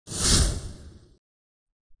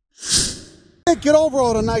Can't get over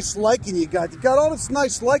all the nice lichen you got. You got all this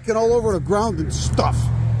nice lichen all over the ground and stuff.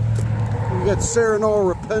 You got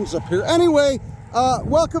Serenora repens up here. Anyway,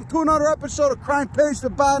 welcome to another episode of Crime Pays, the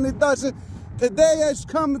Botany Does It. Today I'm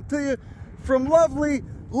coming to you from lovely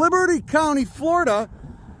Liberty County, Florida,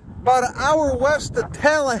 about an hour west of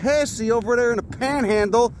Tallahassee, over there in the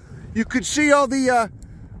Panhandle. You could see all the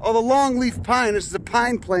longleaf pine. This is a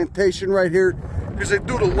pine plantation right here because they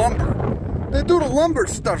do the lumber. They do the lumber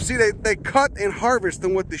stuff. See, they cut and harvest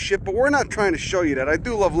them with the ship, but we're not trying to show you that. I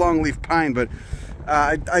do love longleaf pine, but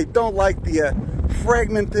I don't like the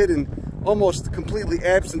fragmented and almost completely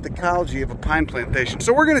absent ecology of a pine plantation.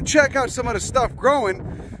 So we're going to check out some of the stuff growing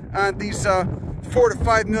on these 4 to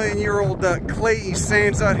 5 million year old clayey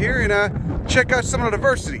sands out here, and check out some of the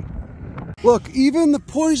diversity. Look, even the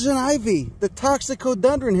poison ivy, the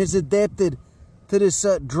toxicodendron, has adapted to this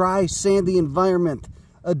dry, sandy environment.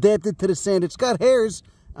 Adapted to the sand. It's got hairs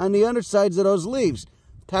on the undersides of those leaves.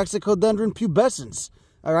 Toxicodendron pubescens.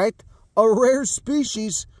 All right? A rare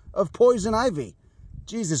species of poison ivy.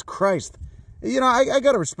 Jesus Christ. You know, I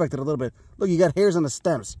got to respect it a little bit. Look, you got hairs on the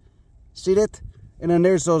stems. See that? And then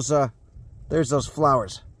there's those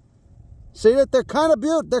flowers. See that? They're kind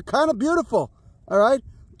of beautiful. All right?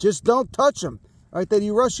 Just don't touch them. All right, that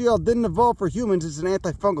urushiol didn't evolve for humans. It's an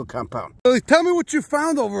antifungal compound. Tell me what you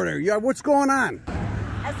found over there. Yeah, what's going on?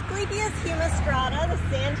 Asclepias humistrata, the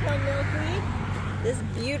sandhill milkweed, this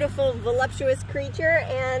beautiful voluptuous creature,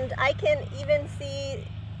 and I can even see,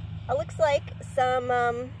 it looks like some,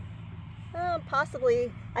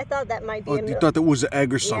 possibly, I thought that might be you thought that was an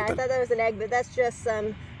egg or something? Yeah, I thought that was an egg, but that's just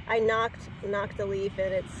some, I knocked a leaf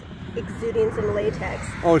and it's exuding some latex.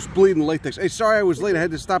 Oh, it's bleeding latex. Hey, sorry I was late. I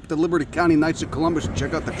had to stop at the Liberty County Knights of Columbus and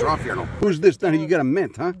check out the trophy journal. Who's this now? You got a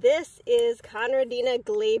mint, huh? This is Conradina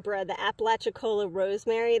glabra, the Apalachicola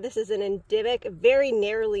rosemary. This is an endemic, very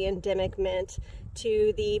narrowly endemic mint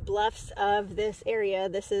to the bluffs of this area.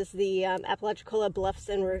 This is the Apalachicola bluffs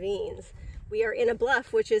and ravines. We are in a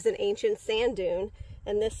bluff, which is an ancient sand dune,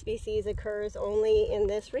 and this species occurs only in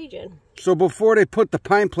this region. So before they put the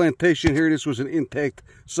pine plantation here, this was an intact,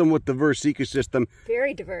 somewhat diverse ecosystem.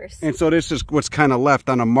 Very diverse. And so this is what's kind of left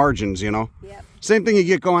on the margins, you know? Yep. Same thing you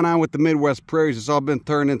get going on with the Midwest prairies. It's all been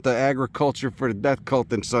turned into agriculture for the death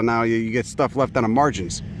cult, and so now you get stuff left on the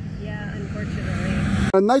margins. Yeah,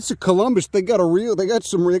 unfortunately. Knights of Columbus, they got a real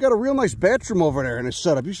nice bathroom over there in a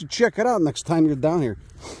setup. You should check it out next time you're down here.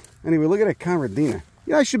 Anyway, look at that Conradina.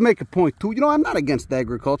 Yeah, I should make a point too. You know, I'm not against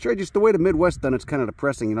agriculture. Just the way the Midwest done it's kind of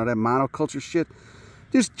depressing. You know, that monoculture shit.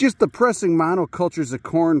 Just depressing monocultures of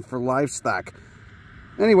corn for livestock.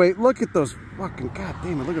 Anyway, look at those fucking, god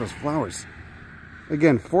damn it, look at those flowers.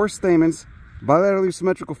 Again, 4 stamens, bilaterally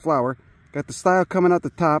symmetrical flower. Got the style coming out the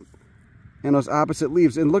top and those opposite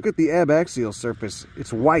leaves. And look at the abaxial surface.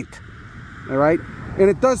 It's white. All right? And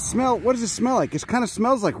it does smell, what does it smell like? It kind of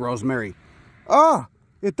smells like rosemary. Oh!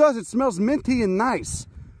 It does. It smells minty and nice.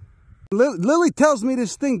 Lily tells me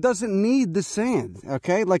this thing doesn't need the sand,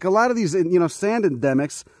 okay? Like a lot of these, you know, sand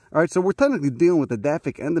endemics. All right, so we're technically dealing with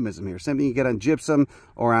edaphic endemism here. Same thing you get on gypsum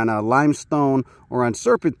or on limestone or on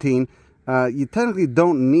serpentine. You technically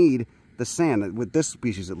don't need the sand with this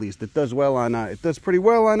species, at least. It does well on. It does pretty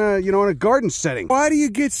well on a, you know, in a garden setting. Why do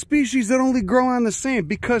you get species that only grow on the sand?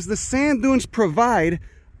 Because the sand dunes provide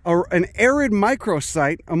an arid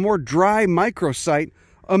microsite, a more dry microsite,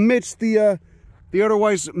 amidst the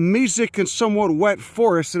otherwise mesic and somewhat wet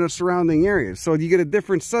forests in the surrounding areas. So you get a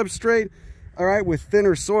different substrate, all right, with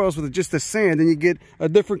thinner soils with just the sand, and you get a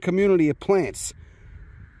different community of plants.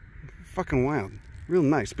 Fucking wild. Real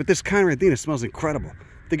nice. But this Conradina smells incredible.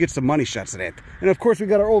 To get some money shots of that. And of course, we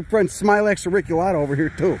got our old friend Smilax auriculata over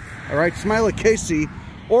here too. All right, Smilaceae.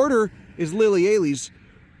 Order is Liliales,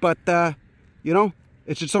 but, you know,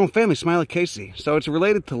 it's its own family, Smilaceae. So it's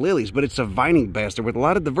related to lilies, but it's a vining bastard with a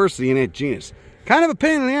lot of diversity in that genus. Kind of a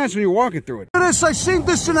pain in the ass when you're walking through it. Look at this, I seen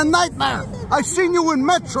this in a nightmare. I seen you in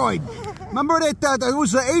Metroid. Remember that, it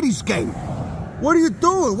was the 80s game. What are you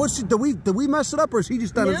doing? Did we mess it up, or is he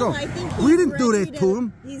just on his own? I think we didn't do that to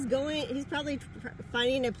him. He's probably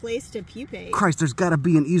finding a place to pupate. Christ, there's got to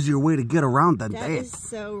be an easier way to get around than that. That is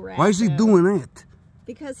so rad. Why is he doing that?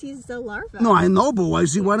 Because he's a larva. No, I know, but why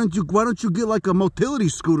don't you get like a motility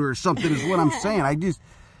scooter or something is what I'm saying.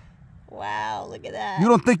 Wow, look at that. You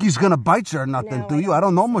don't think he's going to bite you or nothing, no, do you? I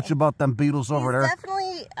don't know much about them beetles over there.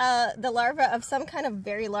 Definitely the larva of some kind of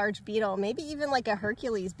very large beetle. Maybe even like a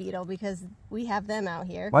Hercules beetle, because we have them out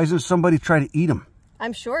here. Why doesn't somebody try to eat him?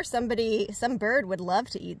 I'm sure some bird would love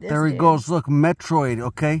to eat this. There he goes. Look, Metroid,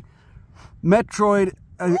 okay? Metroid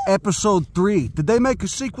episode 3. Did they make a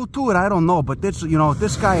sequel to it? I don't know, but this, you know,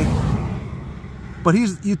 this guy, but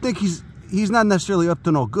you think he's not necessarily up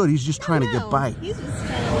to no good. He's just trying to get by. He's just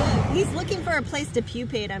trying to live. He's looking for a place to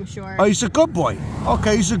pupate, I'm sure. Oh, he's a good boy.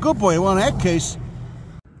 Okay, he's a good boy. Well, in that case,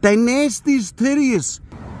 they nasty's titties.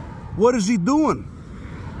 What is he doing?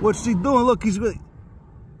 What's he doing? Look, he's really...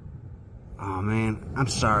 Oh, man, I'm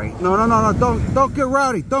sorry. No, don't get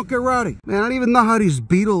rowdy. Don't get rowdy. Man, I don't even know how these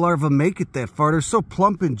beetle larvae make it that far. They're so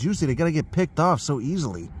plump and juicy. They got to get picked off so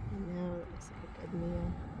easily. I know, it looks like a good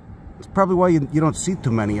meal. That's probably why you don't see too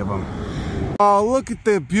many of them. Oh, look at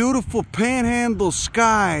the beautiful Panhandle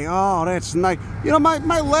sky. Oh, that's nice. You know,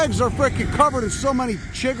 my legs are freaking covered in so many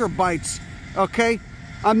chigger bites, okay?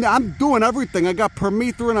 I'm doing everything. I got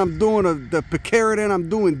permethrin, I'm doing the picaridin, I'm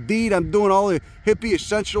doing DEET, I'm doing all the hippie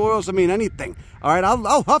essential oils. I mean, anything. All right,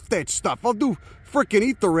 I'll huff that stuff. I'll do freaking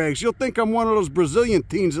ether rags. You'll think I'm one of those Brazilian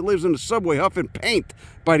teens that lives in the subway huffing paint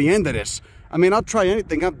by the end of this. I mean, I'll try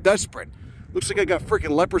anything. I'm desperate. Looks like I got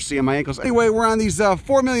freaking leprosy in my ankles. Anyway, we're on these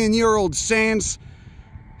 4 million year old sands.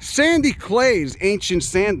 Sandy clays, ancient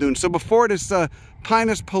sand dunes. So before this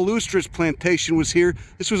Pinus palustris plantation was here,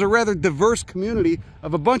 this was a rather diverse community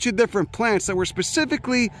of a bunch of different plants that were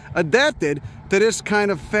specifically adapted to this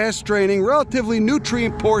kind of fast-draining, relatively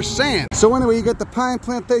nutrient-poor sand. So anyway, you got the pine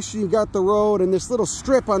plantation, you got the road, and this little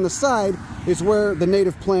strip on the side is where the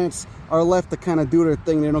native plants are left to kind of do their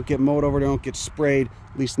thing. They don't get mowed over, they don't get sprayed,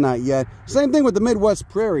 at least not yet. Same thing with the Midwest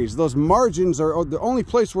prairies. Those margins are the only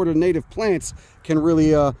place where the native plants can really,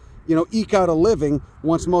 you know, eke out a living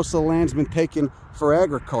once most of the land's been taken for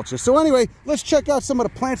agriculture. So anyway, let's check out some of the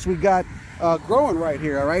plants we got growing right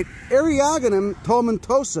here, all right? Eriogonum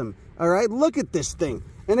tomentosum, all right? Look at this thing.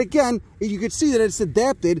 And again, you can see that it's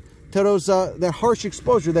adapted to those that harsh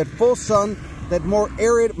exposure, that full sun, that more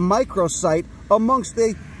arid microsite amongst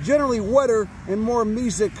a generally wetter and more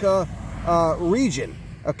mesic region,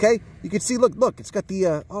 okay? You can see, look, it's got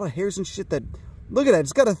the all the hairs and shit that, look at that,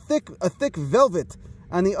 it's got a thick velvet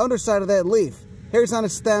on the underside of that leaf. Hairs on the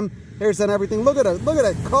stem, hairs on everything. Look at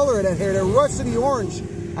that color of that hair, that rusty orange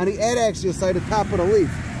on the adaxial side, the top of the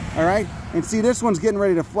leaf. All right, and see, this one's getting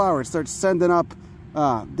ready to flower. It starts sending up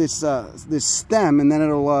this stem, and then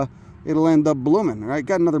it'll end up blooming. All right,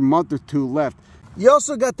 got another month or two left. You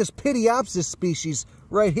also got this Pityopsis species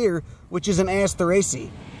right here, which is an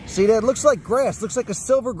Asteraceae. See that? It looks like grass, looks like a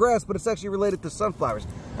silver grass, but it's actually related to sunflowers.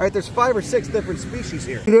 All right, there's 5 or 6 different species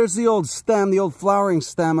here. There's the old stem, the old flowering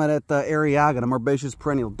stem at Eriogonum. Herbaceous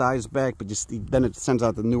perennial, dies back, but then it sends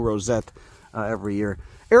out the new rosette every year.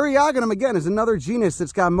 Eriogonum, again, is another genus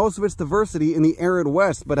that's got most of its diversity in the arid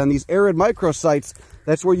west, but on these arid microsites,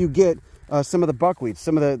 that's where you get some of the buckwheats,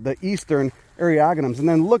 some of the eastern Eriogonums. And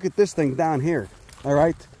then look at this thing down here, all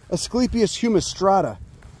right? Asclepias humistrata.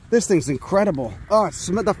 This thing's incredible. Oh,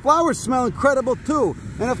 the flowers smell incredible too.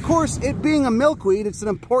 And of course, it being a milkweed, it's an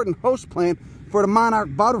important host plant for the monarch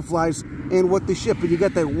butterflies and what they ship. And you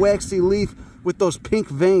got that waxy leaf with those pink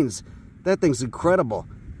veins. That thing's incredible.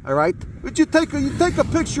 All right? But you take a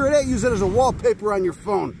picture of that, use it as a wallpaper on your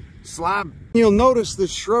phone. Slob. You'll notice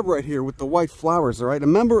this shrub right here with the white flowers, all right? A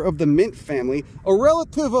member of the mint family, a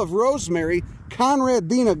relative of rosemary,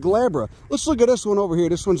 Conradina glabra. Let's look at this one over here.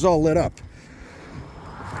 This one's all lit up.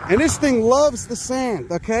 And this thing loves the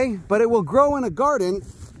sand, okay? But it will grow in a garden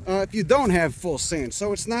if you don't have full sand.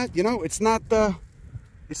 So it's not, you know, it's not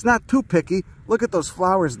too picky. Look at those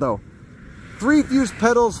flowers though. 3 fused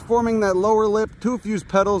petals forming that lower lip, 2 fused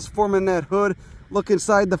petals forming that hood. Look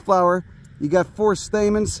inside the flower. You got 4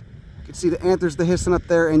 stamens. You can see the anthers dehiscent up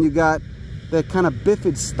there, and you got that kind of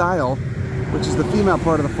bifid style, which is the female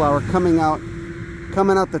part of the flower, coming out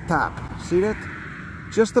the top. See that?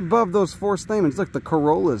 Just above those 4 stamens. Look, the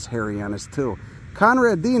corolla is hairy on us too.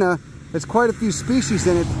 Conradina has quite a few species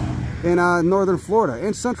in it in northern Florida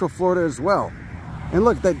and central Florida as well. And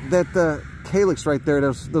look, that calyx right there,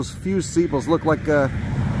 those fused sepals look like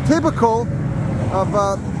typical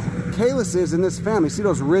of calyces in this family. See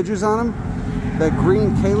those ridges on them? That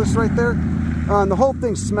green calyx right there? And the whole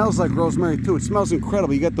thing smells like rosemary too. It smells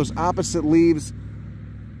incredible. You got those opposite leaves,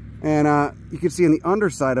 and you can see on the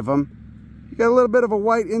underside of them, you got a little bit of a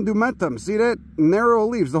white indumentum. See that? Narrow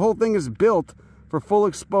leaves. The whole thing is built for full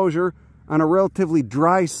exposure on a relatively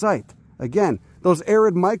dry site. Again, those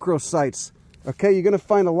arid microsites, okay, you're going to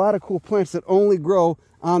find a lot of cool plants that only grow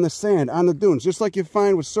on the sand, on the dunes, just like you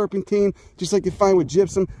find with serpentine, just like you find with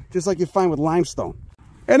gypsum, just like you find with limestone.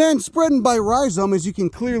 And then spreading by rhizome, as you can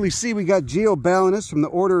clearly see, we got Geobalanus from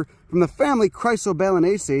the family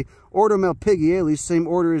Chrysobalanaceae, order Malpighiales, same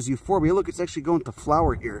order as Euphorbia. Look, it's actually going to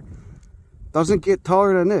flower here. Doesn't get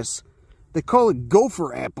taller than this. They call it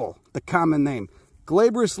gopher apple, the common name.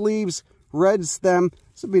 Glabrous leaves, red stem.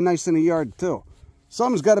 This would be nice in the yard too.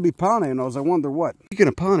 Something's got to be pollinating those. I wonder what. Speaking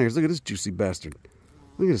of pollinators, look at this juicy bastard.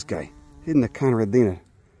 Look at this guy. Hitting the Conradina.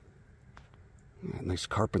 Nice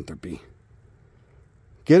carpenter bee.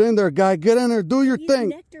 Get in there, guy. Get in there. Do your thing.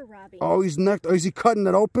 Nectar robbing. Oh, he's nectar. Oh, is he cutting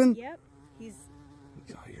it open? Yep. He's...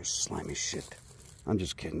 Oh, you're slimy shit. I'm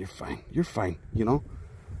just kidding. You're fine. You're fine, you know?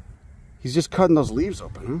 He's just cutting those leaves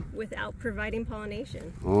open, huh? Without providing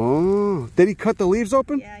pollination. Oh, did he cut the leaves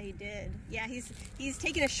open? Yeah, he did. Yeah, he's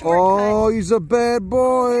taking a shortcut. Oh, he's a bad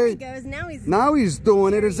boy. There he goes. Now he's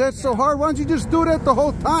doing it. Is that so hard? Why don't you just do that the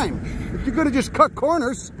whole time? If you're gonna just cut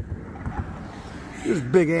corners. His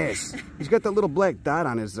big ass. He's got that little black dot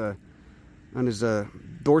on his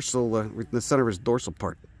dorsal, in the center of his dorsal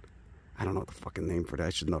part. I don't know the fucking name for that. I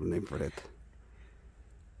should know the name for that.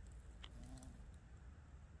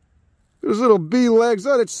 Those little bee legs.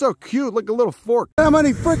 Oh, that's so cute. Like a little fork. How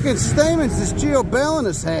many freaking stamens this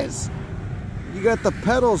geobalanus has? You got the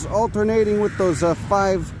petals alternating with those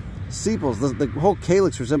 5 sepals. The whole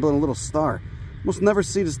calyx resembling a little star. Almost never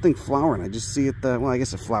see this thing flowering. I just see it, well, I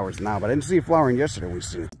guess it flowers now, but I didn't see it flowering yesterday when we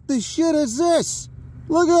seen it. What the shit is this?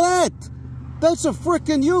 Look at that. That's a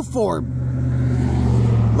freaking euphorbia.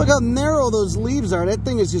 Look how narrow those leaves are. That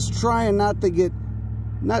thing is just trying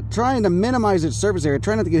not trying to minimize its surface area,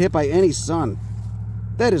 trying not to get hit by any sun.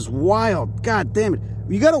 That is wild. God damn it.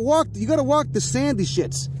 You gotta walk the sandy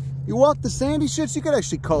shits. You walk the sandy shits, you could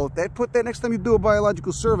actually call it that. Put that next time you do a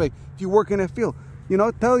biological survey if you work in that field. You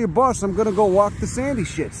know, tell your boss I'm gonna go walk the sandy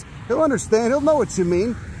shits. He'll understand, he'll know what you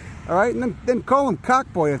mean. All right, and then call him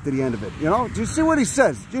cockboy after the end of it. You know, just see what he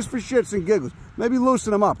says, just for shits and giggles. Maybe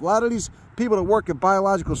loosen him up. A lot of these people that work at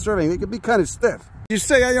biological surveying, they can be kind of stiff. You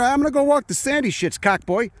say, you know, I'm gonna go walk the sandy shits,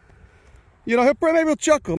 cockboy. You know, maybe he'll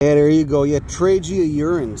chuckle. Yeah, there you go. Yeah, Tragia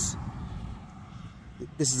urens.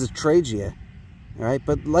 This is a Tragia. All right,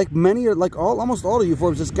 but like many, or like almost all the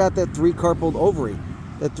euphorbs, it's got that 3-carpelled ovary,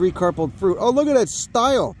 that 3-carpelled fruit. Oh, look at that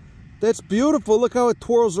style. That's beautiful. Look how it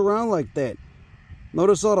twirls around like that.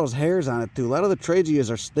 Notice all those hairs on it too. A lot of the Tragias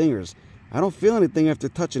are stingers. I don't feel anything after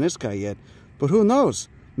touching this guy yet, but who knows?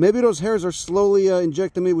 Maybe those hairs are slowly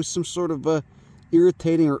injecting me with some sort of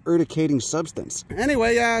irritating or urticating substance.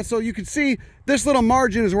 Anyway, so you can see this little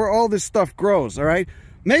margin is where all this stuff grows, all right?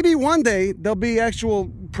 Maybe one day there'll be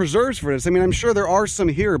actual preserves for this. I mean, I'm sure there are some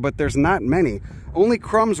here, but there's not many. Only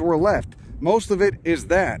crumbs were left. Most of it is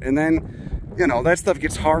that. And then, you know, that stuff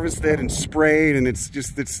gets harvested and sprayed, and it's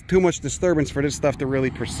too much disturbance for this stuff to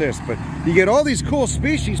really persist. But you get all these cool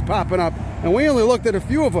species popping up, and we only looked at a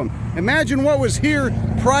few of them. Imagine what was here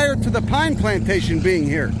prior to the pine plantation being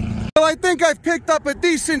here. Well, I think I've picked up a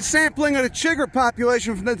decent sampling of the chigger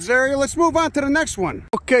population from this area. Let's move on to the next one.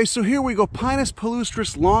 Okay, so here we go. Pinus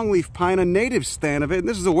palustris longleaf pine, a native stand of it. And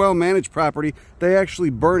this is a well-managed property. They actually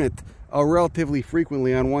burn it relatively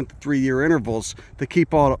frequently on 1 to 3 year intervals to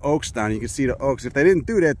keep all the oaks down. You can see the oaks. If they didn't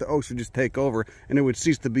do that, the oaks would just take over and it would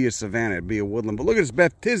cease to be a savanna. It'd be a woodland. But look at this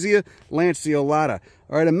Baptisia lanceolata.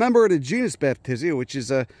 All right, a member of the genus Baptisia, which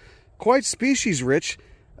is quite species rich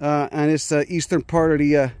on this eastern part of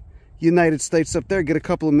the United States up there. Get a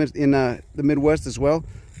couple of in the Midwest as well.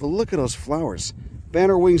 But look at those flowers.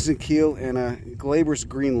 Banner wings and keel and glabrous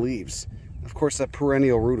green leaves. Of course, that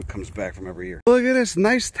perennial root comes back from every year. Look at this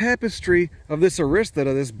nice tapestry of this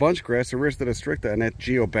aristida, this bunch grass, Aristida stricta, and that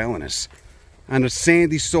geobalanus on the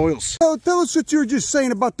sandy soils. Tell us what you were just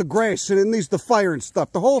saying about the grass and it needs the fire and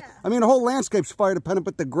stuff. The whole, I mean, the whole landscape's fire dependent,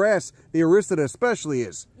 but the grass, the aristida especially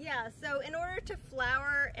is. Yeah, so in order to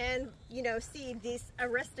flower and, you know, seed, these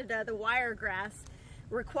aristida, the wiregrass,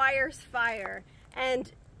 requires fire.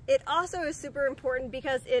 And it also is super important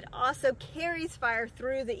because it also carries fire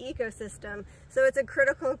through the ecosystem. So it's a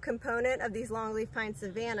critical component of these longleaf pine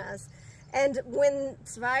savannas. And when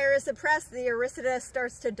fire is suppressed, the aristida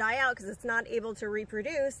starts to die out because it's not able to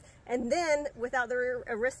reproduce. And then without the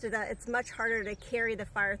aristida, it's much harder to carry the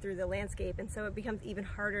fire through the landscape. And so it becomes even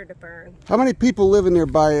harder to burn. How many people living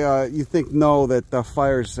nearby, you think, know that the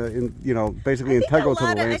fire's, you know, basically integral to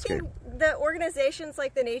the landscape? I think the organizations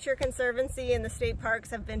like the Nature Conservancy and the state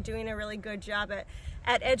parks have been doing a really good job at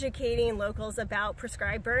educating locals about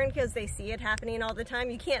prescribed burn because they see it happening all the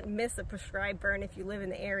time. You can't miss a prescribed burn if you live in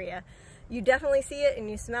the area. You definitely see it and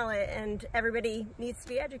you smell it, and everybody needs to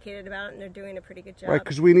be educated about it, and they're doing a pretty good job. Right,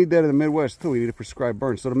 because we need that in the Midwest too. We need a prescribed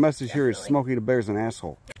burn. So the message here is Smokey the Bear's an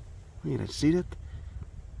asshole. Look at it, see that?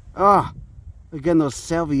 Ah, again, those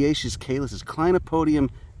salviaceous calyces.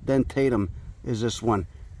 Clinopodium dentatum is this one.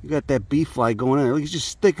 You got that bee fly going in there. Look, he's just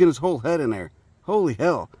sticking his whole head in there. Holy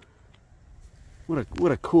hell.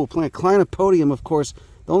 What a cool plant. Clinopodium, of course,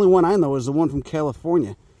 the only one I know is the one from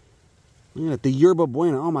California. Look at that, the yerba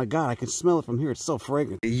buena. Oh my God, I can smell it from here. It's so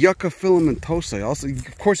fragrant. Yucca filamentosa. Also,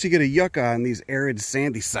 of course, you get a yucca on these arid,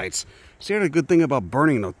 sandy sites. See, that's a good thing about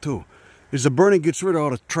burning, though, too. Is the burning gets rid of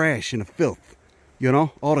all the trash and the filth. You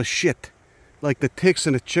know, all the shit. Like the ticks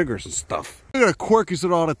and the chiggers and stuff. Look at the quercus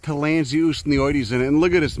with all the telangius and the oides in it. And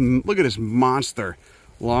look at this monster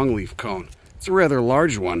longleaf cone. It's a rather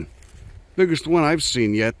large one. Biggest one I've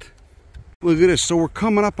seen yet. Look at this. So we're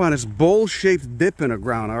coming up on this bowl-shaped dip in the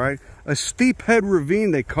ground, all right? A steep head ravine,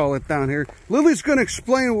 they call it down here. Lily's going to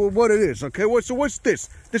explain what it is, okay? So what's this?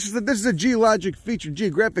 This is a geographic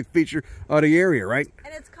feature of the area, right?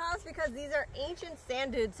 And it's caused because these are ancient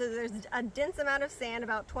sand dunes, so there's a dense amount of sand,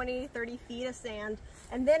 about 20, 30 feet of sand,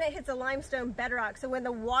 and then it hits a limestone bedrock. So when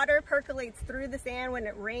the water percolates through the sand, when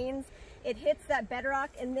it rains, it hits that bedrock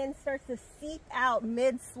and then starts to seep out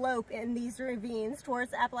mid-slope in these ravines towards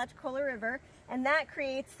the Apalachicola River, and that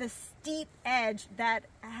creates this steep edge that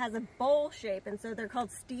has a bowl shape, and so they're called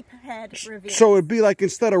steep head ravines. So it'd be like,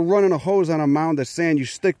 instead of running a hose on a mound of sand, you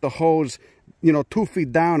stick the hose, you know, 2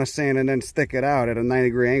 feet down of sand and then stick it out at a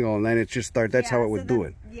 90-degree angle, and then it just starts. That's how it would do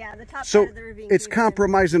it. Yeah, the top so part of the ravine. It's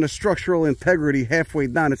compromising the structural integrity halfway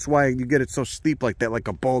down. That's why you get it so steep like that, like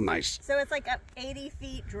a bowl nice. So it's like a 80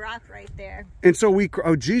 feet drop right there. And so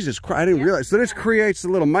oh Jesus Christ, I didn't realize. So this creates a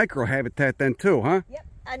little micro habitat then too, huh? Yep.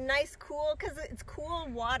 A nice cool, because it's cool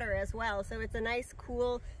water as well, so it's a nice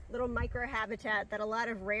cool little micro habitat that a lot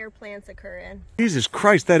of rare plants occur in. Jesus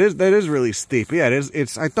Christ, that is really steep. Yeah, it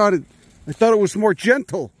is. I thought it was more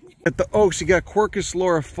gentle. At the oaks, you got Quercus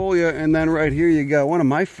laurifolia, and then right here you got one of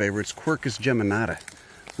my favorites, Quercus geminata,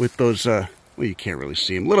 with those. Well, you can't really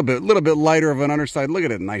see them. A little bit lighter of an underside. Look at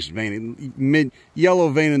that nice vein, yellow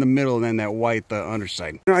vein in the middle, and then that white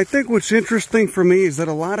underside. You know, I think what's interesting for me is that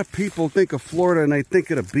a lot of people think of Florida and they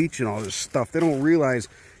think of the beach and all this stuff. They don't realize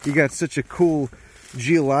you got such a cool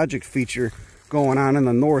geologic feature going on in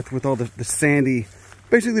the north with all the sandy,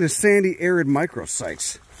 basically the sandy arid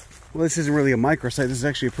microsites. Well, this isn't really a microsite. This is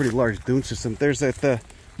actually a pretty large dune system. There's that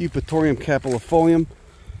Eupatorium capillifolium.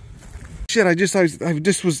 Shit, I just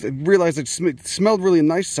realized it smelled really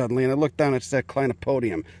nice suddenly, and I looked down, it's that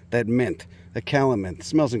Clinopodium, that mint, that calamint. It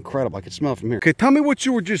smells incredible. I can smell it from here. Okay, tell me what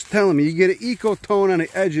you were just telling me. You get an ecotone on the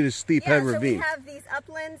edge of this steep head ravine. Yeah, so we have these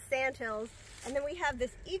upland sandhills, and then we have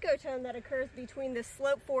this ecotone that occurs between the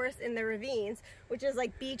slope forest and the ravines, which is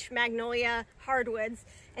like beech, magnolia, hardwoods.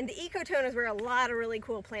 And the ecotone is where a lot of really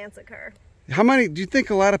cool plants occur. How many, do you think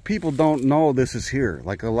a lot of people don't know this is here?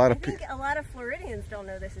 Like a lot of people. I think a lot of Floridians don't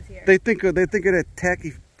know this is here. They think of that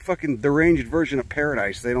tacky fucking deranged version of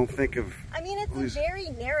paradise. They don't think of. I mean, it's a very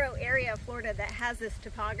narrow area of Florida that has this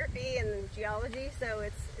topography and geology, so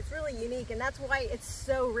it's really unique, and that's why it's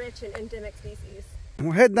so rich in endemic species.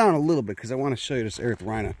 We'll head down a little bit because I want to show you this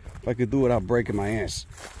erythrina. If I could do it without breaking my ass.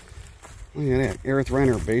 Look at that,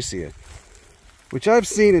 erythrina herbaceae, which I've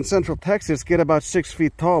seen in central Texas get about 6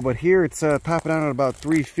 feet tall, but here it's topping out at about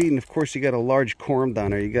 3 feet, and of course you got a large corm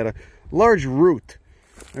down there. You got a large root,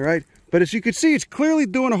 all right? But as you can see, it's clearly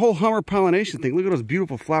doing a whole Hummer pollination thing. Look at those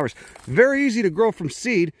beautiful flowers. Very easy to grow from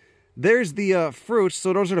seed. There's the fruits,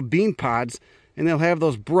 so those are the bean pods, and they'll have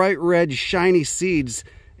those bright red, shiny seeds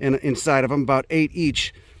inside of them, about 8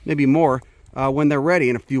 each, maybe more, when they're ready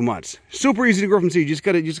in a few months. Super easy to grow from seed. You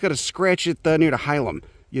just gotta scratch it near the hilum.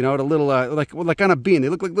 You know, the little like on a bean. They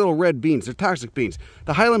look like little red beans. They're toxic beans.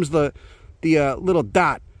 The hilum's the little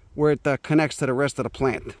dot where it connects to the rest of the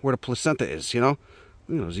plant, where the placenta is. You know,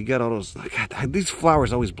 you got all those. God, these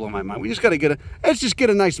flowers always blow my mind. We just gotta let's just get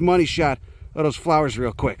a nice money shot of those flowers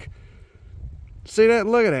real quick. See that?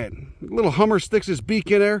 Look at that. Little Hummer sticks his beak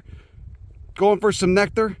in there, going for some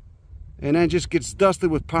nectar, and then just gets dusted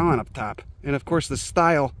with pollen up top. And of course the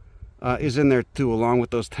style is in there too, along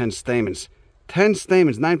with those 10 stamens. 10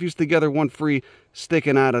 stamens, 9 fused together, 1 free,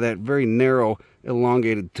 sticking out of that very narrow,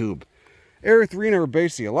 elongated tube. Erythrina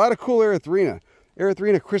herbaceae, a lot of cool erythrina.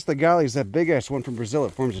 Erythrina christogalli is that big-ass one from Brazil.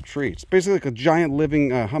 It forms a tree. It's basically like a giant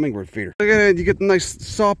living hummingbird feeder. Look at it, you get the nice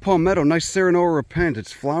saw palmetto, nice Serenoa repent.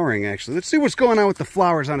 It's flowering, actually. Let's see what's going on with the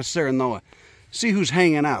flowers on a Serenoa. See who's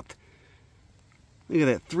hanging out. Look at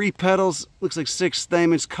that, 3 petals, looks like 6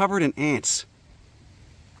 stamens, covered in ants.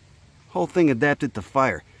 Whole thing adapted to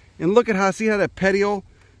fire. And look at see how that petiole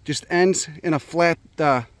just ends in a flat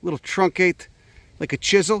little truncate, like a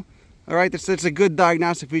chisel. All right, that's a good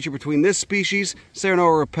diagnostic feature between this species,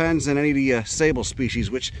 Serenoa repens, and any of the sable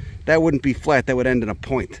species, which that wouldn't be flat, that would end in a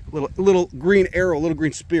point. Little green arrow, little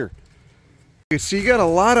green spear. Okay, so you got a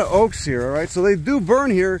lot of oaks here, all right? So they do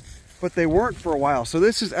burn here, but they weren't for a while. So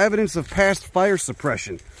this is evidence of past fire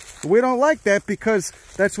suppression. We don't like that because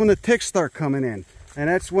that's when the ticks start coming in. And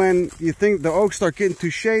that's when you think the oaks start getting too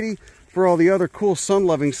shady. for all the other cool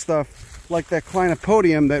sun-loving stuff, like that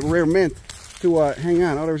clinopodium, that rare mint, to hang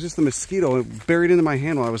on. Oh, there was just a mosquito buried into my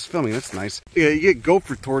hand while I was filming. That's nice. Yeah, you get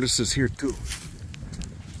gopher tortoises here too.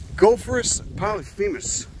 Gopherus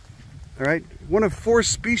polyphemus. All right, one of 4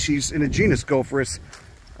 species in the genus Gopherus,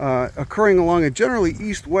 occurring along a generally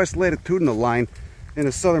east-west latitudinal line in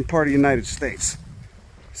the southern part of the United States.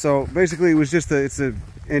 So basically, it was just it's an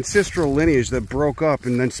ancestral lineage that broke up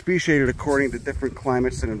and then speciated according to different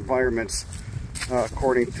climates and environments,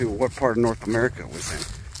 according to what part of North America it was in.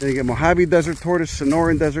 Then you get Mojave Desert tortoise,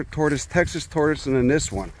 Sonoran Desert tortoise, Texas tortoise, and then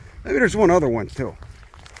this one. Maybe there's one other one too.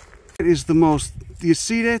 It is the most, do you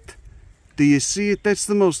see that? Do you see it? That's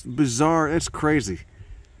the most bizarre, that's crazy.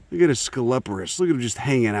 Look at a scaleparus. Look at him just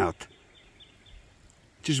hanging out.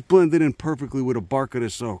 Just blended in perfectly with the bark of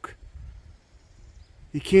this oak.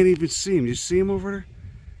 You can't even see him. You see him over there?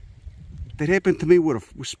 That happened to me with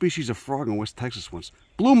a species of frog in West Texas once.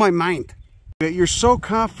 Blew my mind. You're so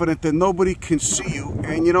confident that nobody can see you,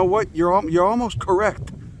 and you know what? You're almost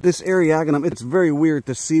correct. This Eriogonum, it's very weird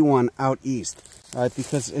to see one out east,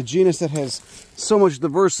 because a genus that has so much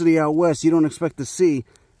diversity out west, you don't expect to see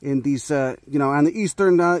in these, you know, on the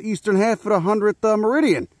eastern half of the 100th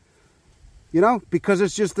meridian. You know, because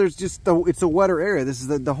it's just it's a wetter area. This is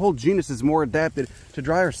the whole genus is more adapted to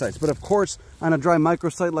drier sites. But of course, on a dry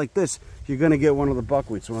microsite like this, you're going to get one of the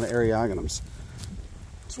buckwheats, one of the Eriogonums.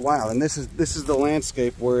 It's wild, and this is the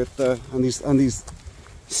landscape where it on these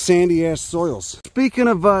sandy ass soils. Speaking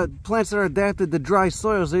of plants that are adapted to dry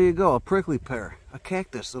soils, there you go, a prickly pear, a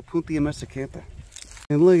cactus, Opuntia messicantha.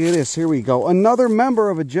 And look at this, here we go, another member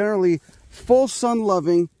of a generally full sun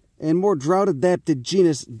loving and more drought adapted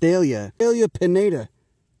genus Dahlia pinnata.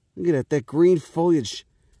 Look at that green foliage,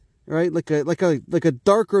 right? Like a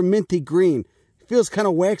darker minty green. It feels kind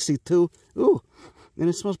of waxy too. Ooh, and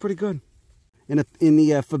it smells pretty good. In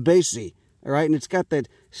the Fabaceae, all right, and it's got that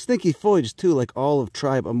stinky foliage too, like all of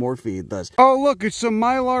tribe Amorphae does. Oh look, it's a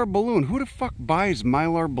mylar balloon. Who the fuck buys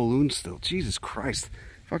mylar balloons still? Jesus Christ,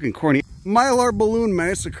 fucking corny. Mylar balloon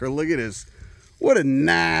massacre. Look at this. What a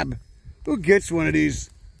knob. Who gets one of these?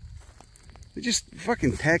 They're just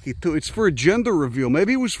fucking tacky too. It's for a gender reveal.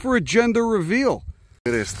 Maybe it was for a gender reveal.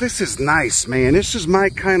 Look at this. This is nice, man. This is my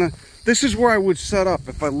kind of. This is where I would set up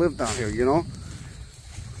if I lived down here. You know.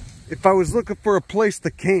 If I was looking for a place to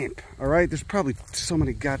camp, all right, there's probably so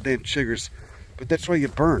many goddamn chiggers, but that's why you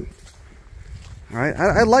burn. All right,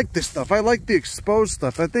 I like this stuff. I like the exposed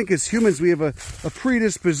stuff. I think as humans, we have a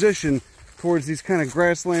predisposition towards these kind of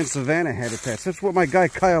grassland savanna habitats. That's what my guy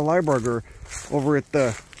Kyle Leiberger over at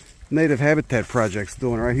the Native Habitat Project's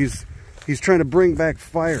doing, all right? He's trying to bring back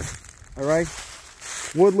fire, all right?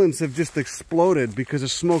 Woodlands have just exploded because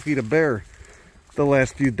of Smokey the Bear the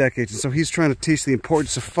last few decades, and so he's trying to teach the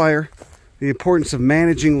importance of fire, the importance of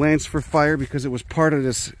managing lands for fire, because it was part of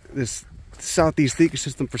this southeast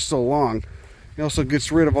ecosystem for so long. He also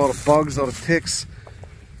gets rid of all the bugs, all the ticks,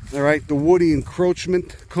 all right, the woody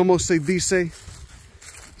encroachment, como se dice.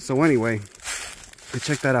 So anyway,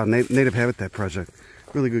 check that out, Native Habitat Project,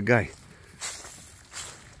 really good guy.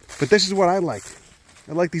 But this is what I like.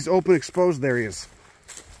 I like these open exposed areas.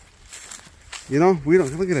 You know, we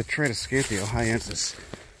don't look at a Tradescantia ohioensis,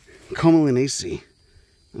 Comelinaceae,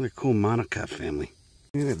 another cool monocot family.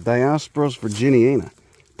 Look at the Diosporos virginiana,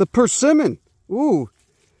 the persimmon. Ooh,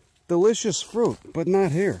 delicious fruit, but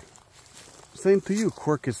not here. Same to you,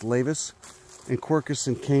 Quercus laevis and Quercus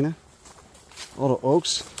incana. All the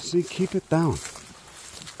oaks. See, keep it down.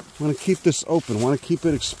 Want to keep this open. Want to keep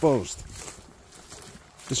it exposed.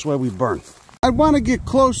 This is why we burn. I want to get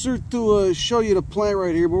closer to show you the plant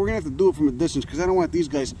right here, but we're going to have to do it from a distance because I don't want these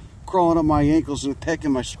guys crawling up my ankles and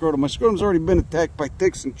attacking my scrotum. My scrotum's already been attacked by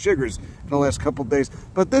ticks and chiggers in the last couple of days.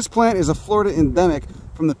 But this plant is a Florida endemic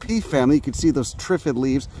from the pea family. You can see those triphid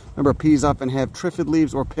leaves. Remember, peas often have triphid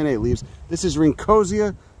leaves or pinnate leaves. This is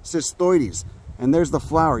Rhynchosia cystoides. And there's the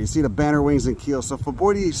flower. You see the banner wings and keel. So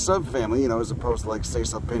Faboideae subfamily, you know, as opposed to like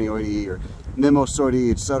Sesopinioideae or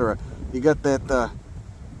Mimosoideae, etc. You got that...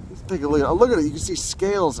 Take a look. Oh, look at it. You can see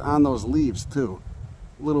scales on those leaves too.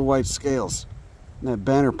 Little white scales. And that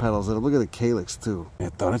banner petals. Look at the calyx too. I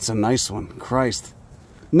thought it's a nice one. Christ.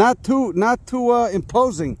 Not too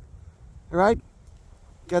imposing. All right.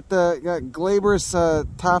 Got glabrous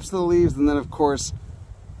tops of the leaves, and then of course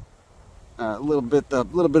a little bit of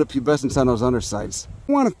pubescence on those undersides.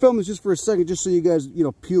 I want to film this just for a second, just so you guys, you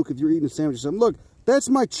know, puke if you're eating a sandwich or something. Look, that's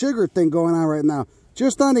my chigger thing going on right now.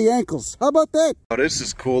 Just on the ankles. How about that? Oh, this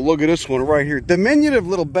is cool. Look at this one right here. Diminutive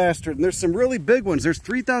little bastard. And there's some really big ones. There's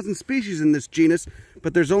 3,000 species in this genus,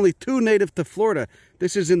 but there's only 2 native to Florida.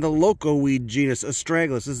 This is in the locoweed genus,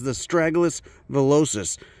 Astragalus. This is the Astragalus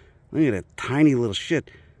villosus. Look at that tiny little shit.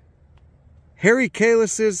 Hairy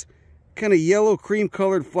calyces, kind of yellow cream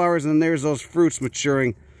colored flowers, and there's those fruits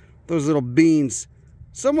maturing. Those little beans.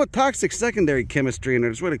 Somewhat toxic secondary chemistry in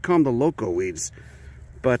there. That's what they call them, the loco weeds.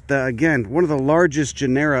 But again, one of the largest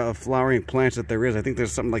genera of flowering plants that there is. I think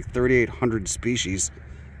there's something like 3,800 species.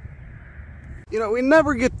 You know, we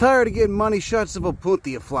never get tired of getting money shots of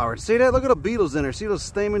Opuntia flowers. See that? Look at the beetles in there. See those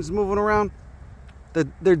stamens moving around?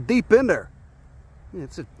 They're deep in there. Yeah,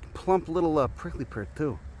 it's a plump little prickly pear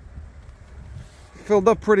too. Filled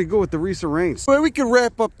up pretty good with the recent rains. Well, we can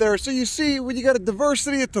wrap up there. So you see, when you got a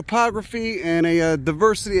diversity of topography and a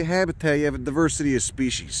diversity of habitat, you have a diversity of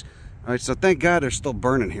species. All right, so thank God they're still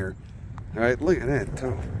burning here. All right, look at that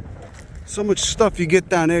too. So much stuff you get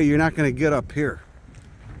down there, you're not going to get up here.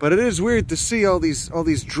 But it is weird to see all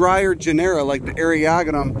these drier genera like the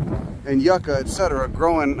Eriogonum and yucca, etc.,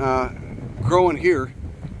 growing here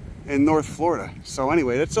in North Florida. So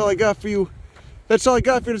anyway, that's all I got for you. That's all I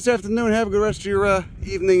got for you this afternoon. Have a good rest of your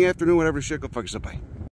evening, afternoon, whatever shit. Go fuck yourself. Bye.